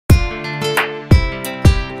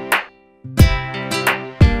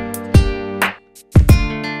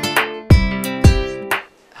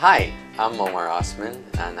Hi, I'm Omar Osman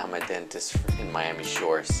and I'm a dentist in Miami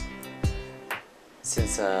Shores.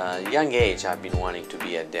 Since a young age I've been wanting to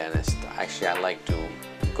be a dentist. Actually, I like to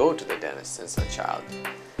go to the dentist since a child,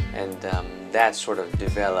 and that sort of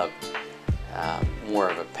developed more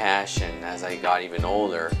of a passion as I got even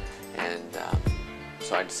older, and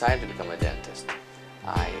so I decided to become a dentist.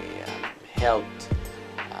 I helped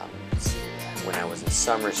when I was in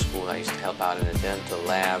summer school. I used to help out in a dental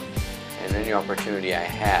lab, and any opportunity I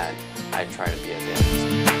had, I'd try to be a dentist.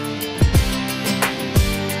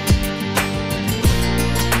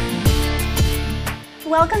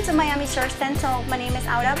 Welcome to Miami Shores Dental. My name is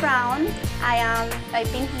Aura Brown.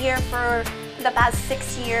 I've been here for the past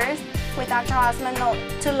 6 years with Dr. Osman. Not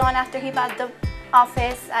too long after he bought the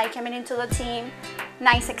office, I came into the team.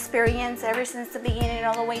 Nice experience ever since the beginning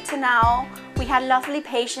all the way to now. We had lovely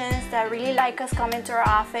patients that really like us coming to our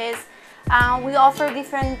office. We offer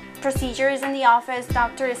different procedures in the office.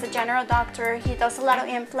 Doctor is a general doctor. He does a lot of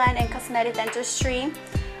implant and cosmetic dentistry.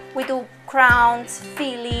 We do crowns,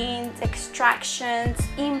 fillings, extractions,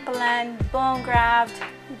 implant, bone graft,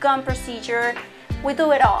 gum procedure. We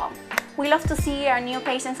do it all. We love to see our new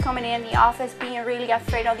patients coming in the office being really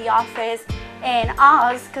afraid of the office, and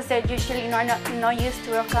us, because they're usually not used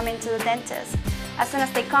to coming to the dentist. As soon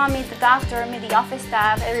as they come, meet the doctor, meet the office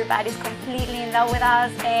staff, everybody's completely in love with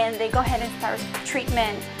us, and they go ahead and start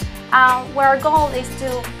treatment. Where our goal is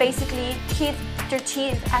to basically keep their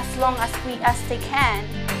teeth as long as they can.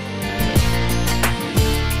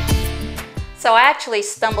 So I actually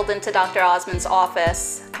stumbled into Dr. Osman's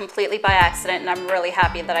office completely by accident, and I'm really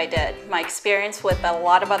happy that I did. My experience with a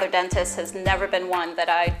lot of other dentists has never been one that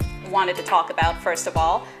I wanted to talk about, first of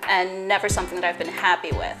all, and never something that I've been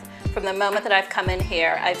happy with. From the moment that I've come in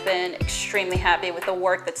here, I've been extremely happy with the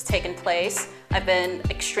work that's taken place. I've been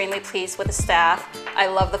extremely pleased with the staff. I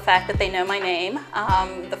love the fact that they know my name,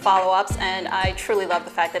 the follow-ups, and I truly love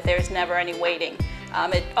the fact that there's never any waiting.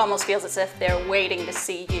 It almost feels as if they're waiting to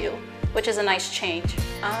see you, which is a nice change.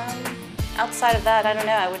 Outside of that, I don't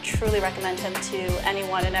know, I would truly recommend him to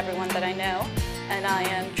anyone and everyone that I know. And I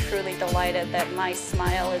am truly delighted that my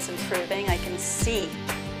smile is improving. I can see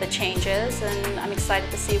the changes, and I'm excited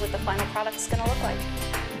to see what the final product is going to look like.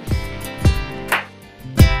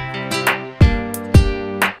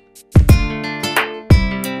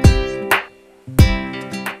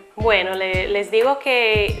 Bueno, les digo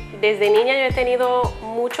que desde niña yo he tenido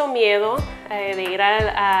mucho miedo de ir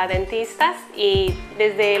a dentistas, y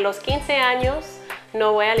desde los 15 años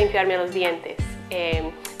no voy a limpiarme los dientes.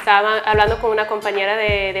 Estaba hablando con una compañera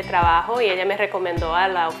de trabajo y ella me recomendó a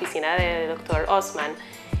la oficina del Dr. Osman.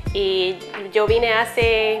 Y yo vine ya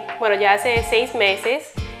hace 6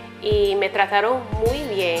 meses, y me trataron muy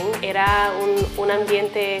bien. Era un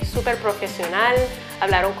ambiente súper profesional.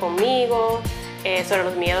 Hablaron conmigo sobre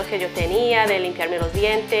los miedos que yo tenía de limpiarme los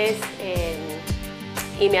dientes,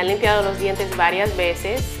 y me han limpiado los dientes varias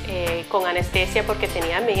veces con anestesia porque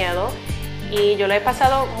tenía miedo, y yo lo he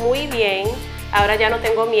pasado muy bien. Ahora ya no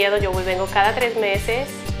tengo miedo, yo vengo cada 3 meses,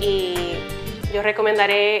 y yo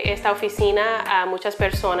recomendaré esta oficina a muchas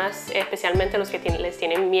personas, especialmente los que les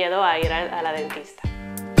tienen miedo a ir a la dentista.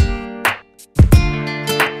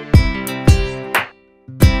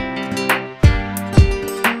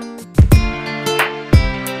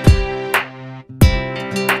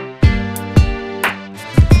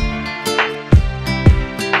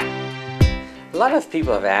 A lot of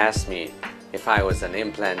people have asked me if I was an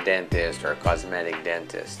implant dentist or a cosmetic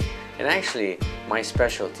dentist, and actually my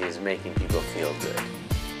specialty is making people feel good.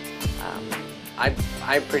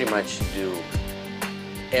 I pretty much do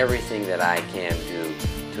everything that I can do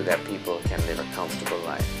so that people can live a comfortable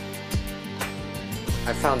life.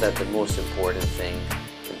 I found that the most important thing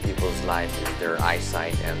in people's life is their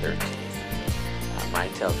eyesight and their teeth. I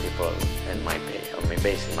tell people, and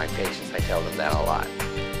basically my patients, I tell them that a lot,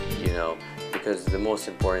 you know, because the most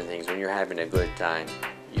important thing is when you're having a good time,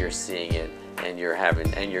 you're seeing it, and you're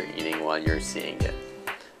eating while you're seeing it.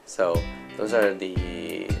 So those are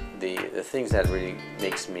the things that really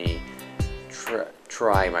makes me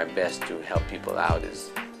try my best to help people out,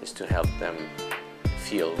 is to help them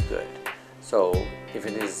feel good. So if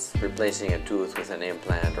it is replacing a tooth with an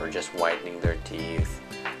implant, or just whitening their teeth,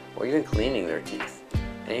 or even cleaning their teeth,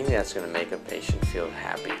 anything that's going to make a patient feel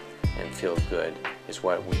happy and feel good is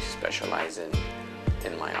what we specialize in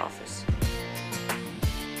my office.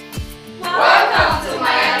 Welcome to